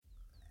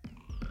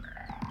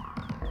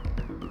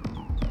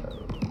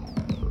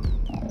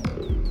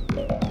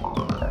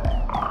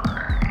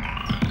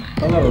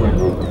Hello and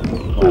welcome to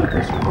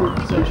Podcast Support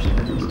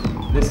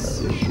Sessions.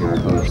 This is your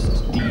host,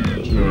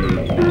 DJ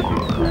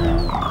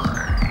Crowns.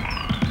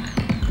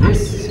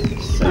 This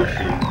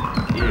session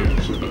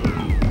is a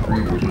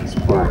pre-release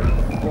party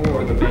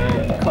for the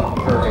band Cup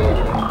Girl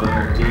and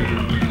their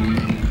debut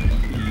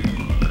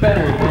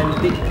Better Than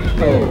the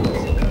Eagles.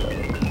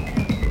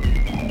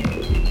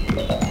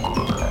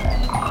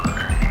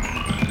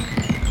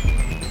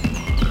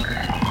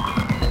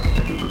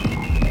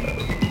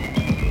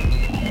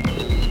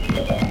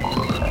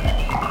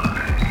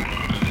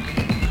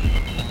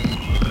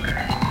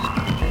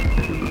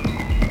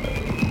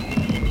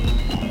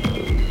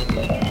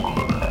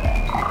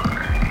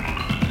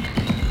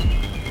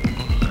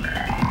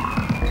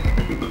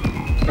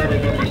 Better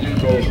Than the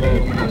Eagles will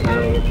be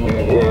available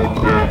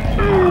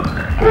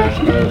as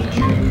of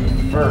June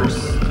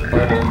 1st,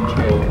 but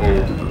until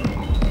then,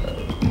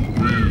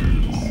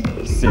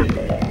 please sit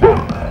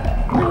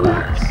back,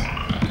 relax,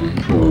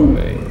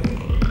 enjoy.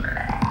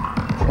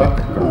 Cup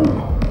Girl,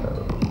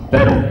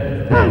 Better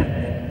Than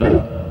the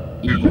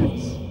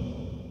Eagles.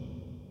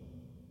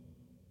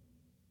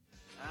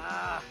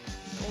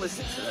 Don't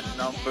listen to the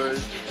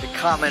numbers, the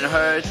common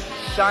herd.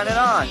 Shine it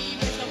on.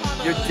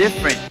 You're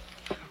different.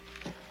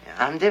 Yeah,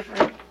 I'm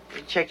different.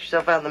 You checked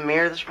yourself out in the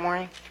mirror this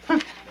morning?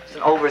 It's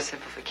an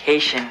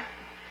oversimplification.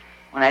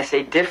 When I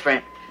say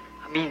different,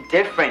 I mean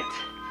different.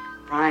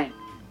 Brian,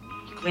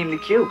 you cleaned the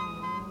queue.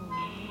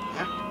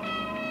 Yeah.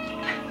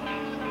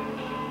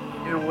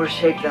 You're in worse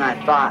shape than I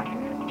thought.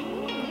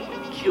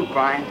 Q,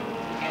 Brian.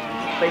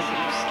 It's a place that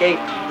you escape,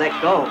 let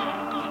go.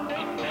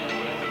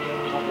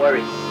 Don't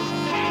worry.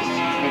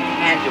 It's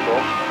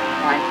intangible.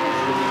 Mine tends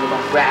to people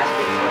don't grasp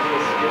it, so I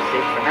guess you're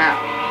safe for now.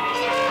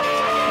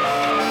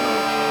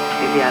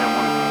 Maybe I don't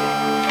want to.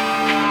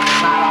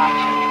 It's not an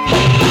option.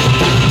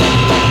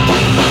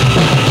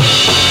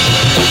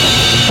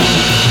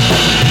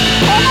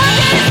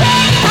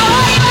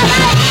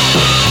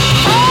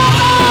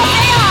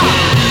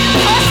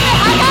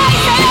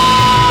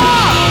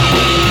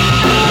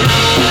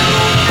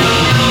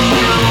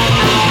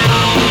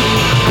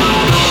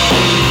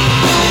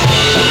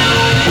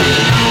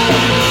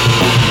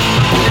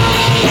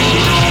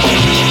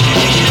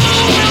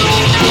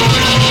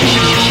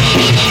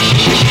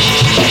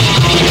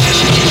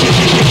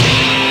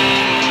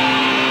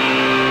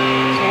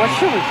 What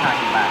should we talk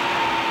about?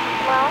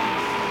 Well,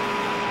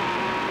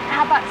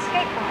 how about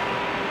skateboarding?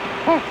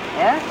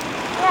 Yeah?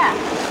 Yeah,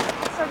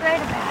 what's so great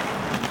about it?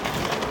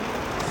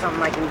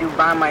 Something I can do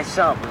by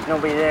myself. There's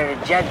nobody there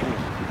to judge me.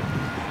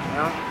 You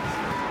know?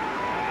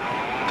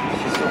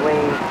 It's just a way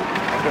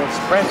I can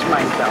express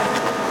myself.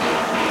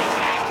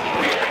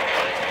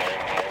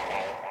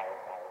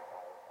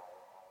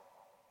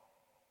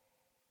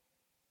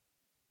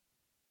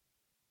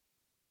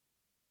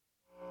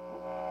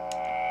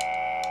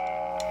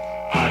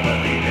 I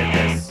believe in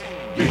this.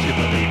 You should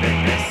believe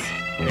in this.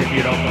 If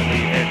you don't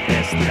believe in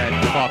this, then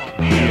fuck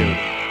you.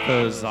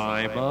 Cause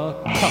I'm a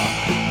cuck.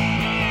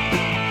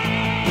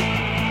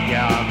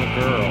 Yeah, I'm a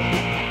girl.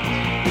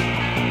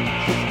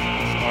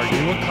 Are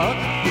you a cuck?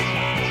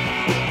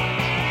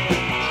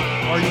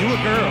 Are you a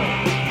girl?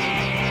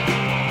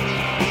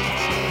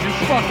 You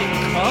fucking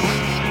cuck.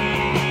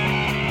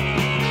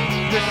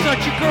 You're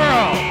such a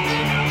girl.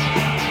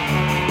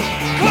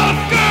 Cuck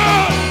girl!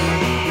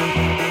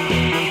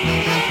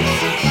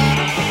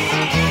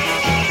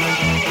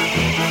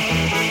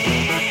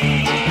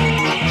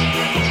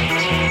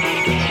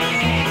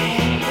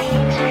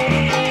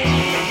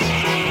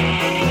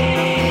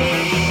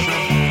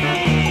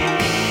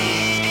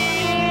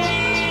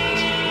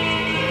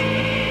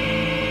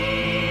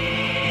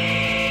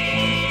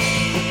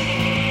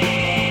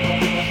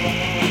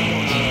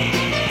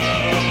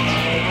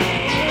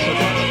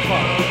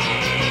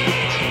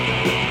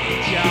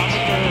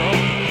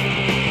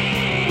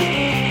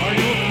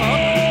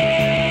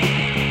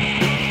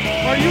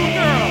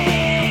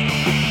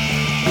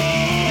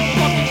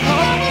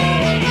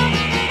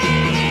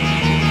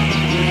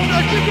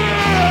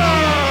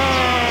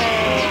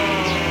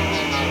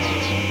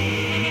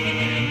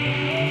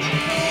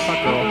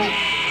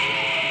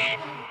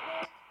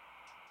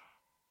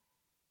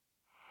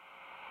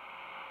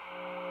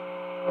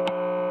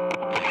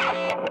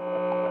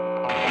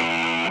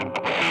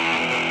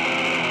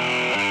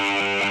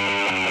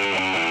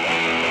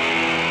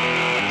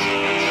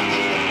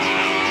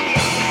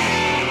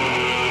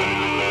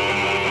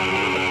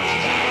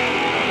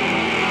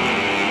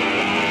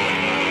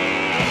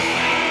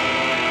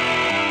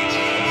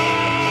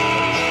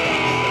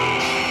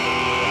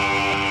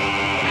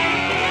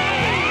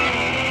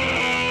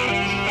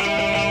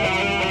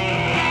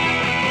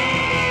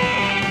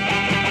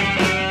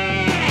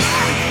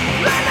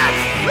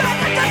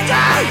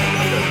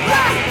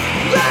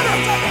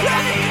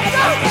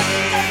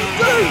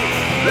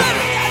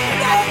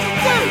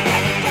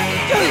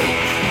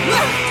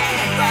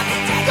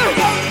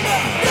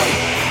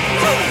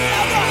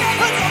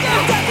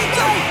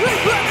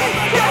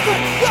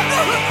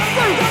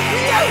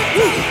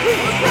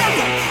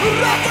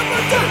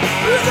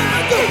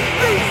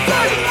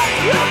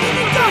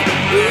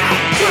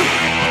 Yeah.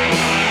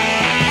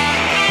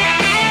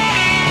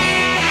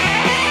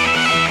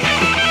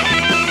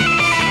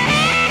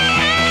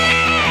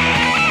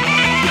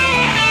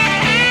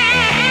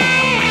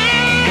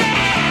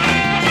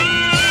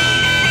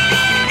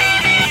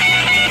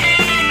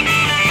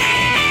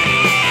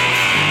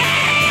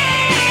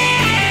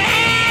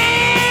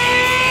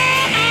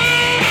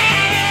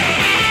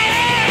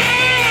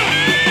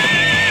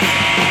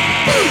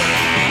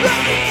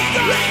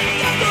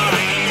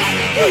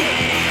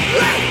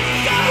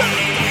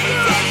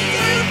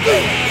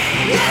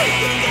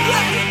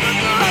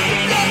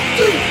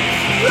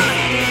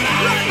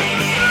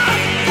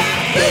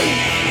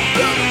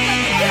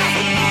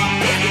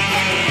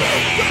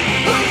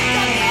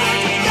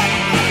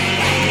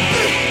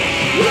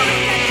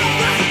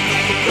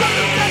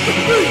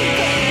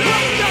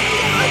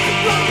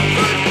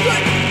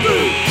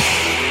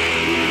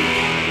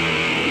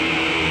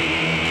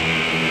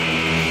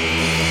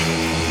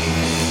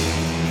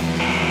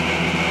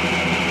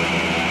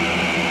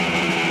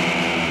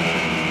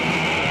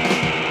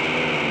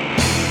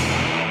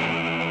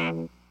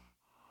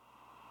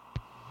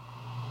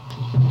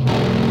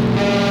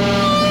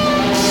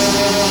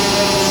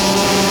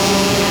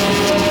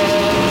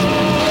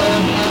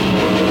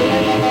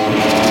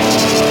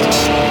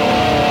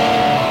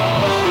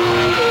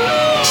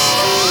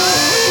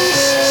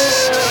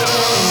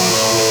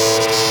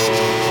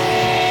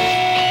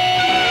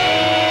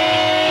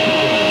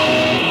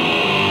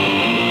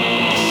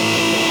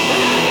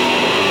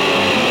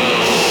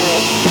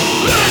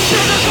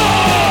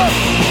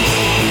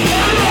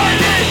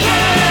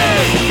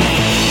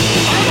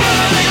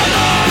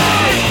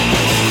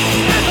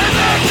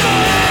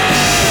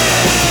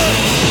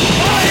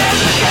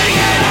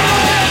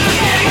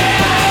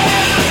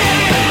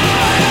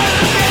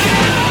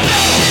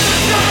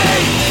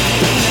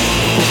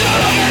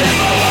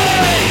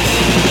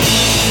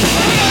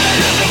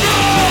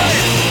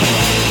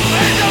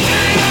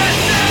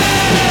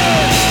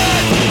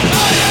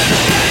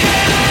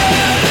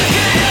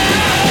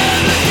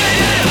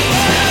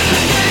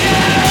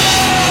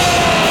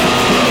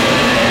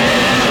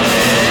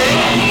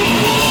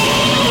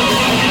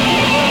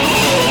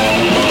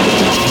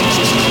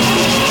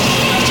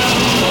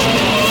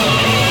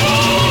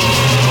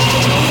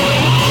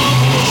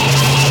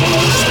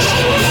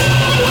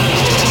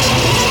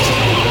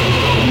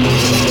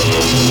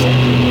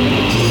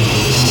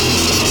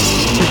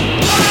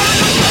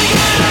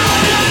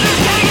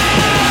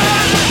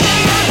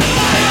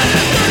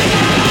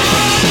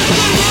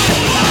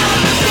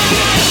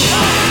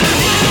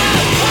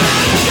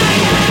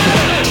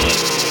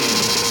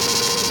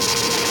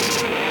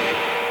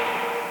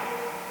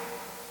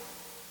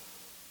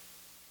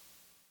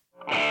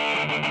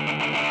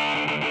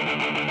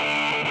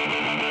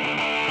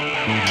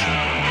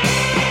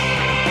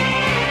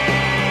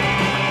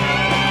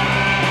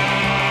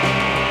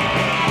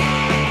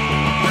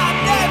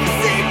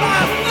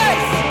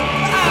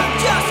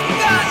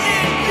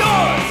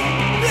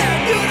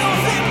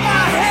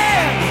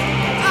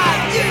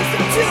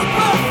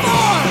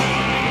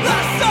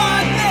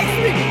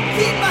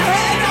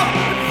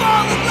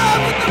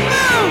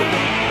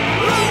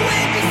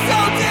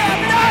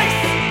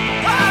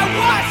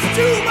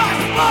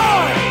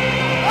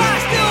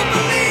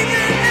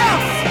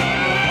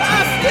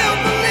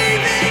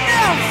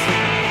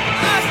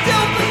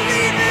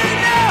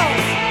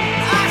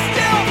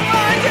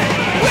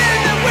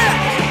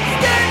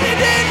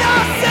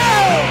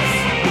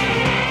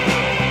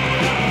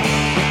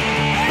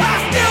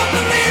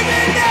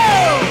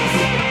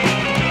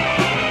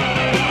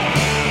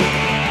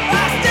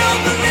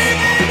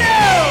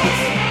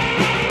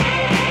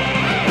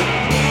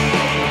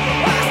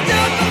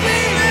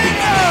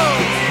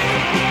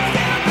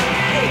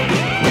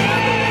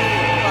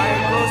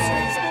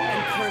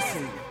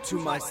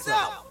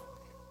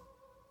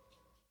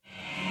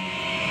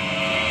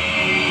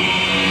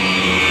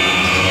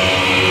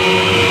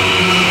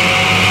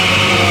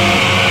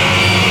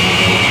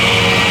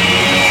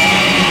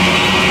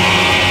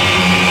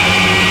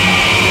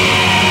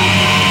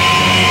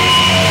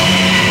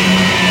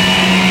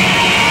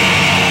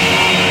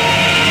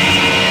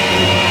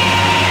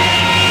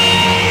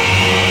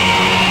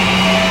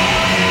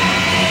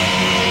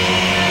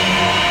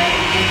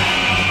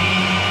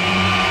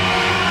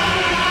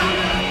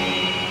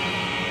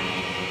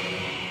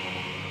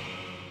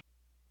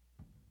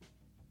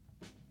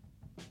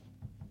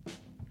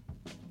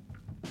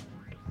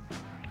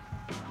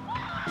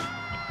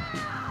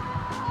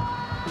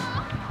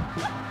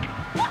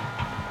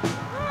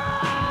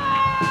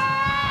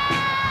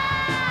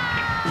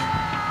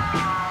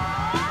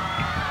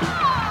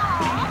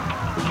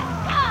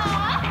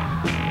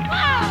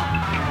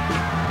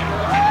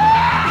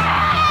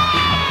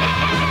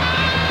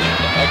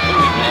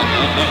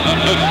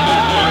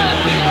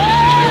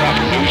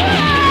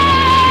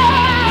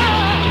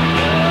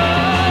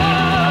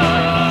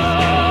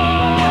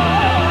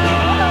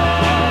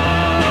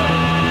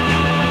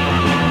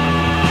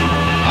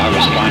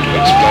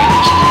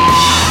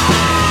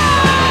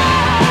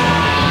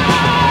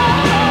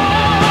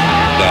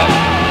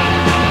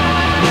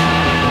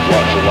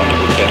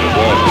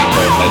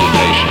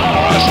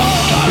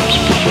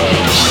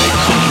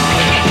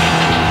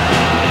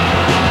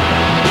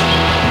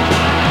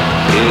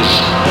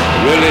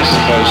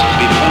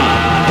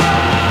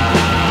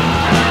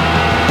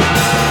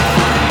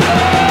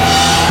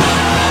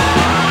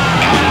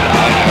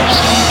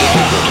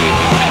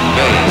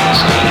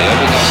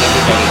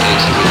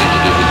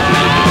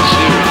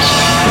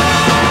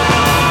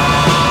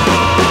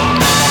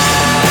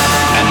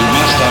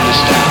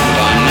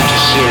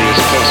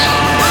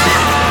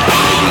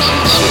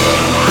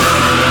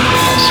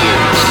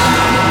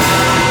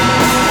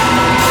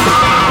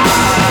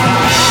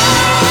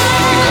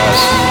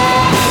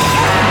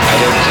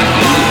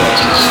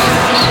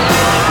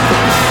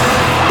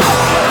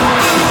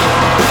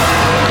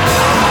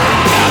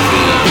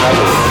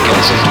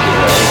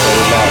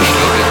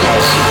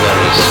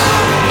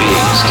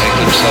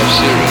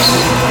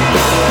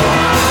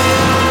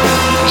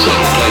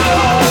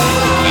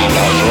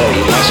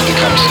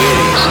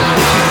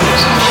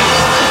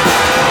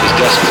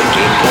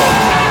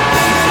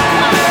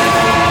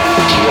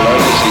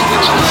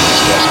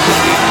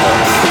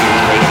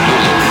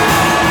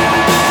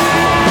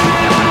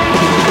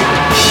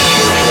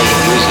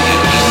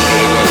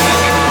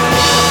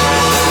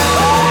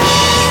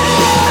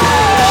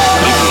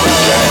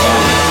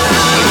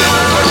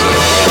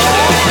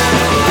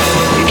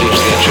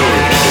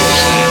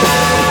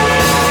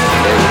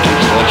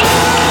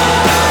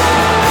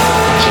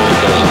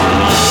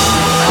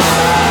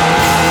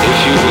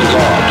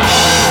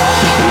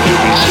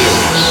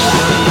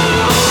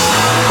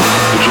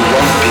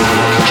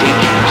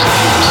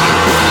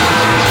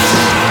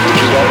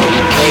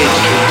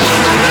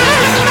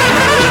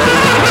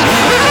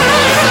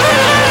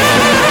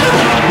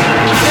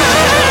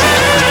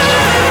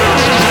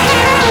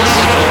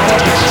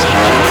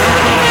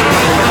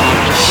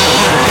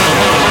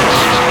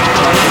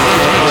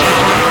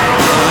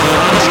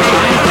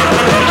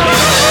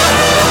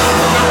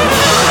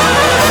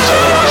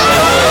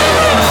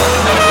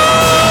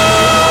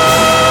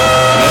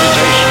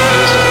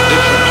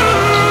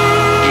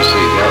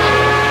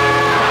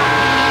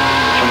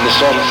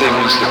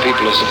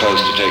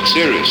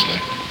 Seriously,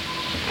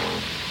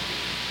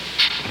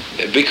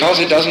 because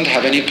it doesn't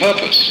have any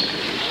purpose.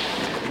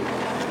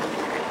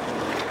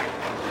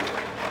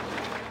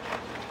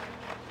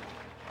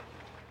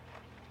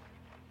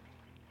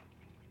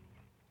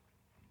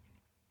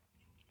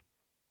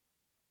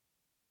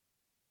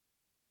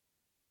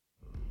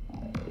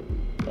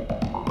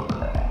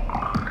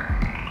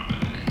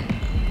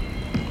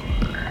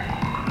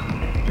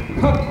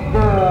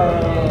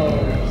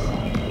 Girls,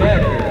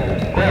 better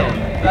than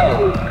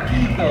the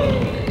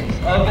Eagles.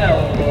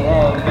 available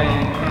on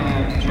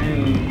Bandcamp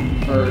June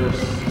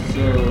 1st,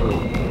 so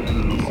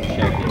please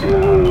check it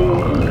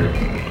out.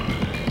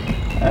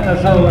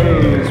 As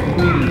always,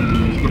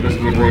 please give us a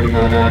good rating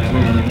on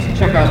iTunes.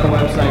 Check out the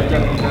website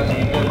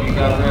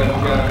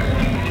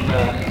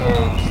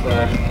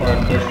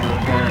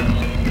www.redjustcom/podcastreturn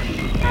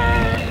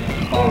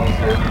and follow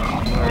us on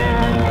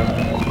Instagram.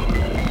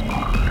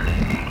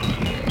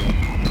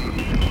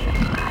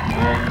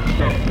 And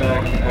check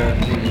back at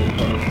the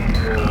post.